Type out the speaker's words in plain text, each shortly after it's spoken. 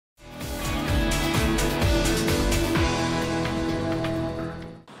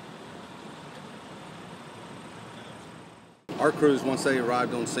Our crews, once they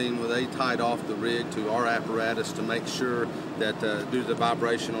arrived on scene, they tied off the rig to our apparatus to make sure that due to the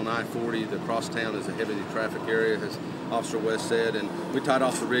vibration on I-40, the crosstown is a heavily traffic area, as Officer West said, and we tied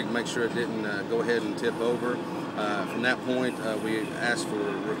off the rig to make sure it didn't go ahead and tip over. From that point, we asked for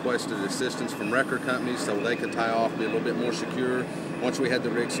requested assistance from wrecker companies so they could tie off, be a little bit more secure. Once we had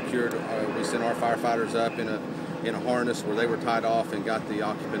the rig secured, we sent our firefighters up in a harness where they were tied off and got the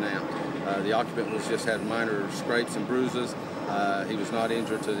occupant out. The occupant just had minor scrapes and bruises. He was not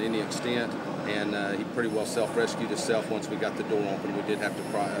injured to any extent, and he pretty well self-rescued himself once we got the door open. We did have to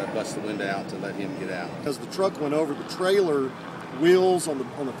bust the window out to let him get out. As the truck went over, the trailer wheels on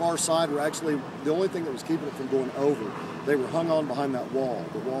the far side were actually the only thing that was keeping it from going over. They were hung on behind that wall,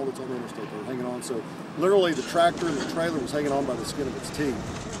 the wall that's on the interstate. They were hanging on, so literally the tractor and the trailer was hanging on by the skin of its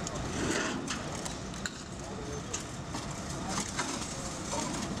teeth.